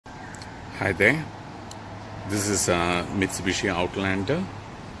Hi there, this is a Mitsubishi Outlander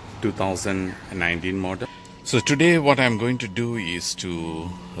 2019 model. So today what I'm going to do is to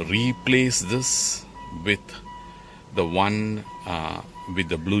replace this with the one with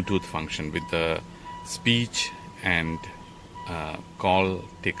the Bluetooth function, with the speech and call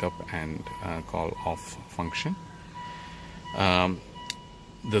take up and call off function.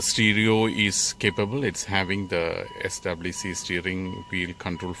 The stereo is capable. It's having the SWC steering wheel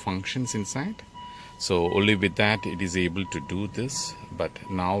control functions inside. So only with that it is able to do this. But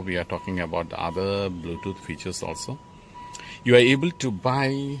now we are talking about the other Bluetooth features also. You are able to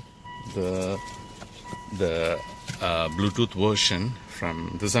buy the Bluetooth version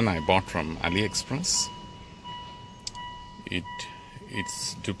from this one. I bought from Aliexpress.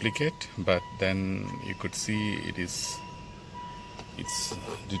 It's duplicate, but then you could see it's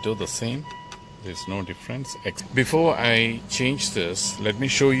ditto the same. There's no difference. Before I change this, let me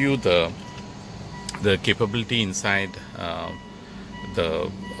show you the capability inside the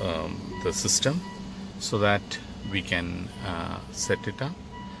system, so that we can set it up.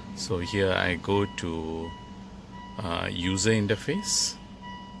 So here I go to user interface.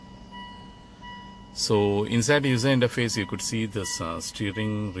 So inside user interface you could see this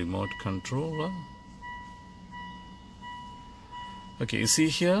steering remote controller. Okay, you see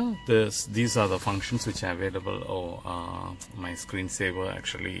here, these are the functions which are available. Oh, my screensaver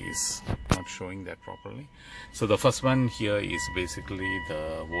actually is not showing that properly. So the first one here is basically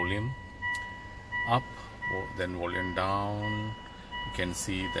the volume up, then volume down. You can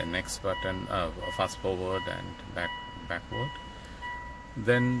see the next button, fast forward and backward.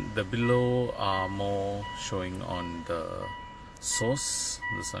 Then the below are more showing on the source.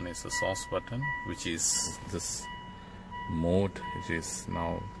 This one is the source button, which is this mode. It is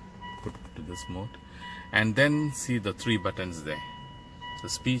now put to this mode, and then see the three buttons there: the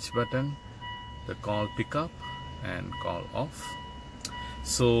speech button, the call pickup, and call off.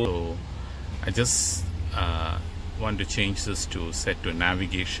 So I just want to change this to set to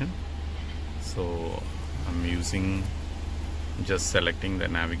navigation. So I'm just selecting the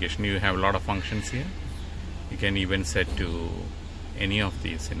navigation. You have a lot of functions here. You can even set to any of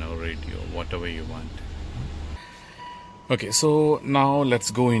these, radio, whatever you want. Okay, so now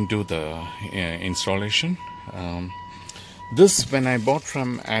let's go into the installation. This, when I bought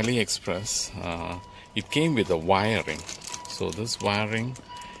from AliExpress, it came with a wiring. So this wiring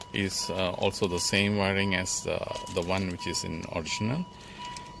is also the same wiring as the one which is in original.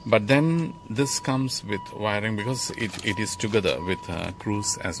 But then this comes with wiring because it is together with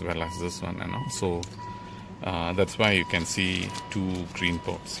cruise as well as this one, So that's why you can see two green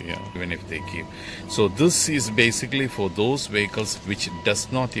ports here, even if they keep. So this is basically for those vehicles which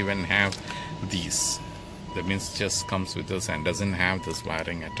does not even have these. That means just comes with this and doesn't have this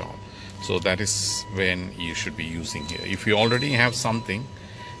wiring at all. So that is when you should be using here. If you already have something,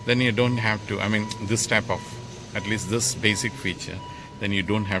 then you don't have to, this type of, at least this basic feature, then you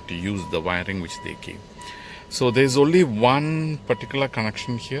don't have to use the wiring which they keep. So there's only one particular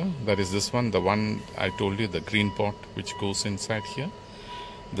connection here, that is this one, the one I told you, the green port which goes inside here.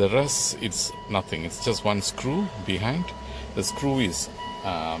 The rest, it's nothing, it's just one screw behind. The screw is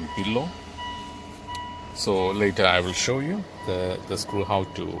below. So later I will show you the screw, how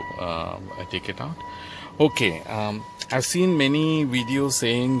to take it out. Okay, I've seen many videos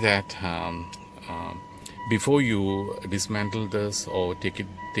saying that before you dismantle this or take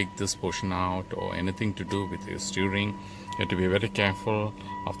this portion out or anything to do with your steering, you have to be very careful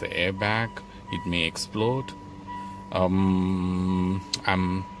of the airbag. It may explode.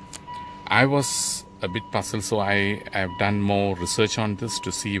 I was a bit puzzled, so I have done more research on this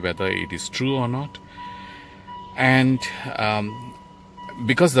to see whether it is true or not. And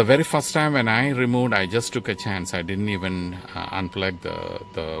because the very first time when I removed, I just took a chance. I didn't even unplug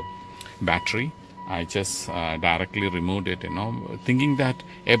the battery. I just directly removed it, thinking that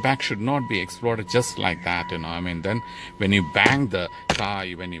airbag should not be exploded just like that, Then when you bang the car,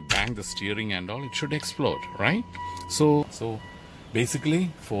 when you bang the steering and all, it should explode, right? So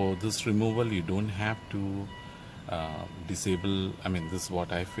basically for this removal, you don't have to disable, this is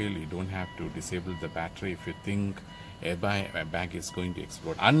what I feel, you don't have to disable the battery if you think airbag is going to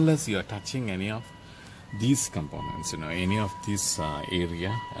explode, unless you are touching any of these components, any of this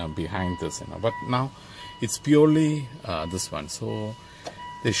area behind this, but now it's purely this one, so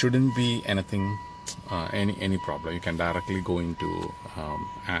there shouldn't be anything, any problem. You can directly go into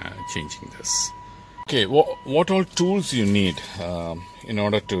changing this. Okay, what all tools you need in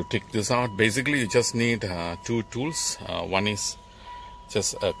order to take this out? Basically you just need two tools. One is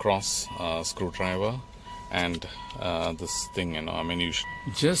just a cross screwdriver, and this thing, you know, I mean, you should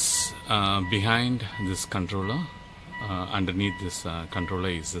just behind this controller, underneath this controller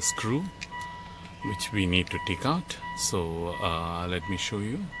is the screw which we need to take out. So let me show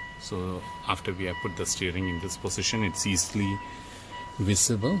you. So after we have put the steering in this position, it's easily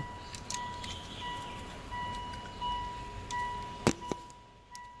visible.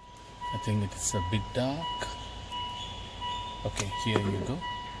 I think it is a bit dark. Okay, here you go.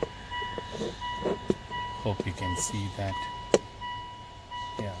 Hope you can see that.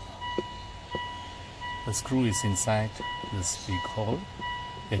 Yeah, the screw is inside this big hole.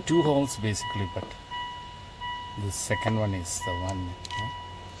 There are two holes basically, but the second one is the one, you know?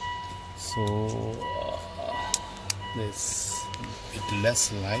 So there's a bit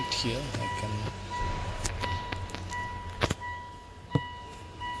less light here. I can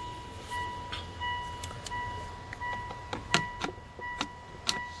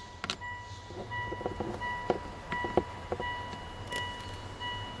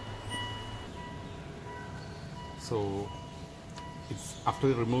so it's after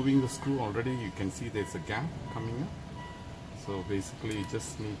removing the screw already, you can see there's a gap coming up. So basically you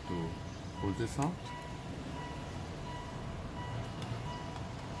just need to pull this out.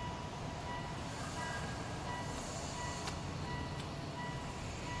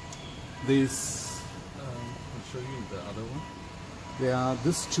 This I'll show you the other one. There are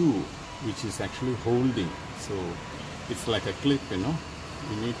this tool which is actually holding, so it's like a clip, you know.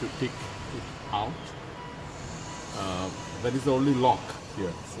 You need to take it out. That is the only lock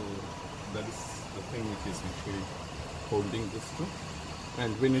here, so that is the thing which is actually holding this screw.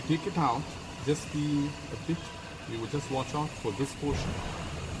 And when you take it out, just be a bit, you will just watch out for this portion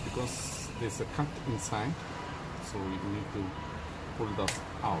because there's a cut inside, so you need to pull that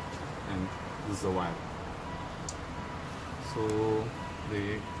out, and this is the wire. So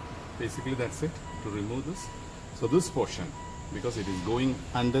basically that's it to remove this. So this portion, because it is going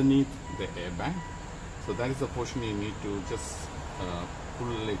underneath the airbag, so that is the portion you need to just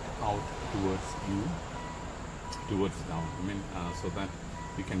pull it out towards you, towards down, I mean, so that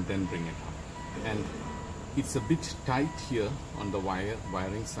you can then bring it up. And it's a bit tight here on the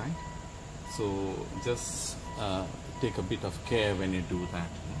wiring side, so just take a bit of care when you do that.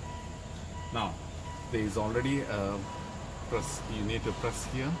 Now there is already a press, you need to press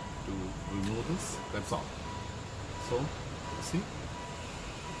here to remove this, that's all. So see,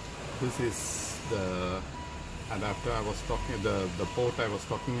 this is the adapter I was talking, the port I was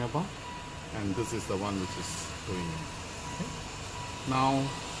talking about, and this is the one which is going in. Okay. Now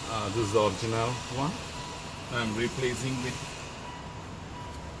this is the original one. I'm replacing with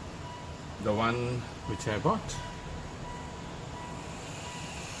the one which I bought.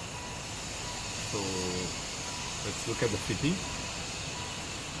 So let's look at the fitting.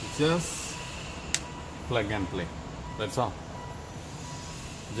 Just plug and play, that's all.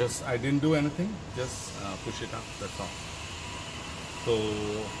 Just, I didn't do anything, just push it up, that's all. So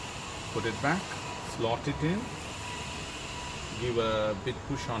put it back, slot it in, give a bit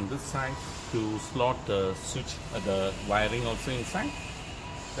push on this side to slot the switch, the wiring also inside.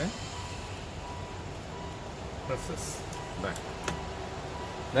 Okay, press this back.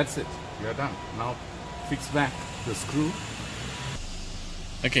 That's it, you're done. Now fix back the screw.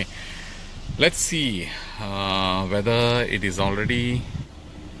 Okay, let's see whether it is already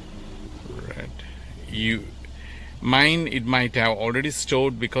mine, it might have already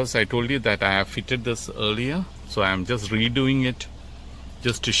stored because I told you that I have fitted this earlier, so I am just redoing it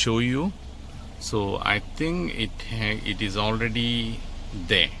just to show you. So I think it is already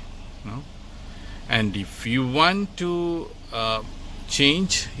there, no? And if you want to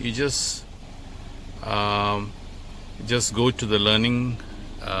change, you just go to the learning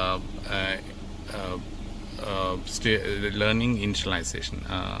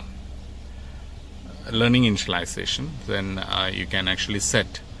learning initialization, then you can actually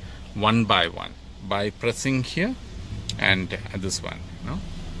set one by one by pressing here and this one, no?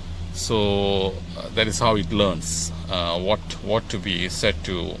 So that is how it learns what to be set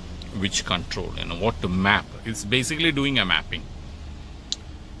to which control, you know, what to map. It's basically doing a mapping.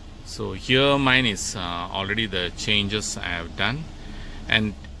 So here mine is already the changes I have done,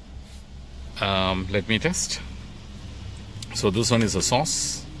 and let me test. So this one is a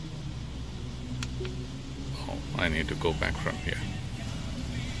source. I need to go back from here.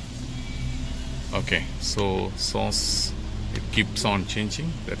 Okay, so source, it keeps on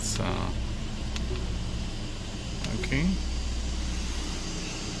changing. That's okay.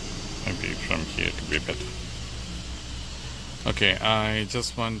 Maybe from here to be better. Okay, I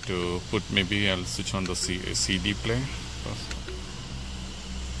just want to put, maybe I'll switch on the CD player first.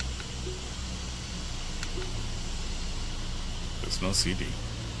 there's no CD.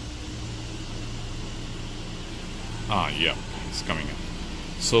 Ah, yeah, it's coming up.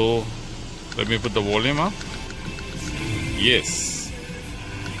 So let me put the volume up. Yes.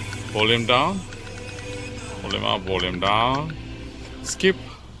 Volume down. Volume up, volume down. Skip.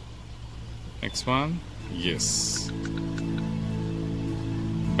 Next one. Yes.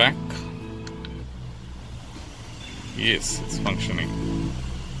 Back. Yes, it's functioning.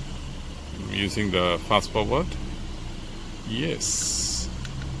 I'm using the fast forward. Yes.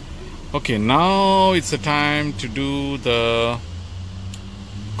 Okay, now it's the time to do the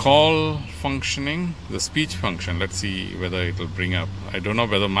call functioning, the speech function. Let's see whether it will bring up. I don't know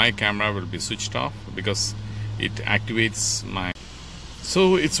whether my camera will be switched off because it activates my.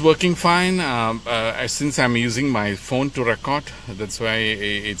 So it's working fine. Since I'm using my phone to record, that's why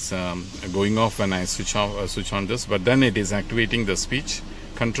it's going off when I switch on this. But then it is activating the speech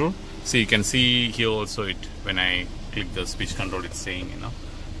control. So you can see here also it when I click the speech control, it's saying, you know,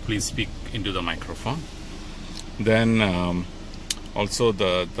 please speak into the microphone. Then also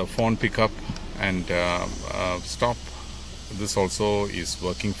the phone pickup and stop. This also is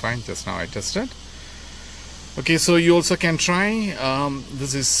working fine. Just now I tested. Okay, so you also can try.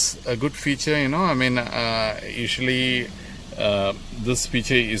 This is a good feature, you know. I mean, usually this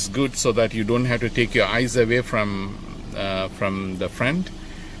feature is good so that you don't have to take your eyes away from the front.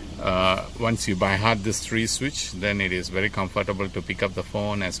 Once you by heart this 3 switch, then it is very comfortable to pick up the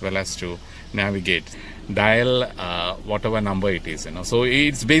phone as well as to navigate, dial whatever number it is, you know. So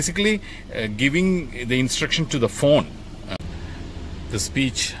it's basically giving the instruction to the phone. The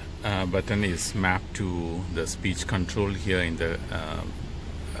speech button is mapped to the speech control here in the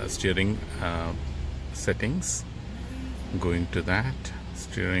steering settings. Going to that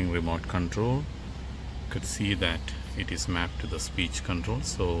steering remote control, you could see that it is mapped to the speech control.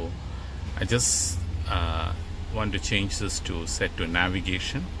 So I just want to change this to set to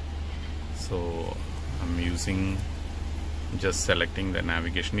navigation. So I'm using, just selecting the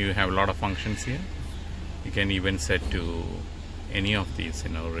navigation. You have a lot of functions here. You can even set to any of these, you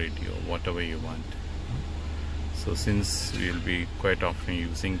know, radio, whatever you want. So since we'll be quite often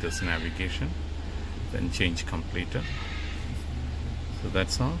using this navigation, then change completed. So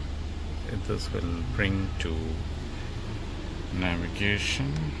that's all. This will bring to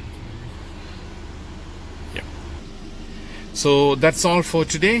navigation. Yeah. So that's all for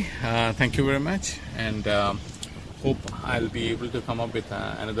today. Thank you very much, and hope I'll be able to come up with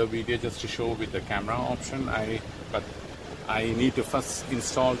another video just to show with the camera option. But I need to first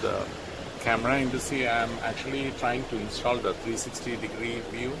install the camera in this. I'm actually trying to install the 360-degree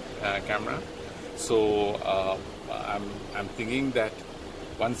view camera. So I'm thinking that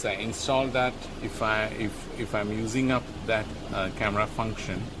once I install that, if I'm using up that camera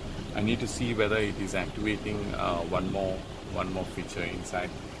function, I need to see whether it is activating one more feature inside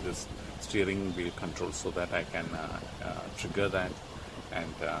this steering wheel control, so that I can trigger that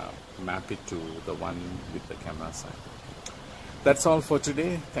and map it to the one with the camera side. That's all for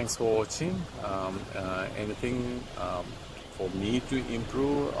today. Thanks for watching. Anything for me to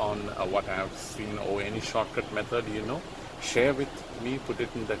improve on what I have seen, or any shortcut method, you know, share with me, put it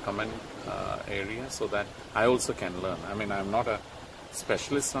in the comment area, so that I also can learn. I mean, I'm not a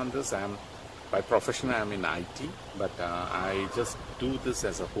specialist on this. By profession I'm in IT, but I just do this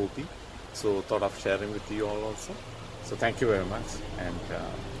as a hobby, so thought of sharing with you all also. So thank you very much, and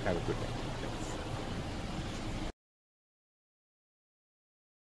have a good day.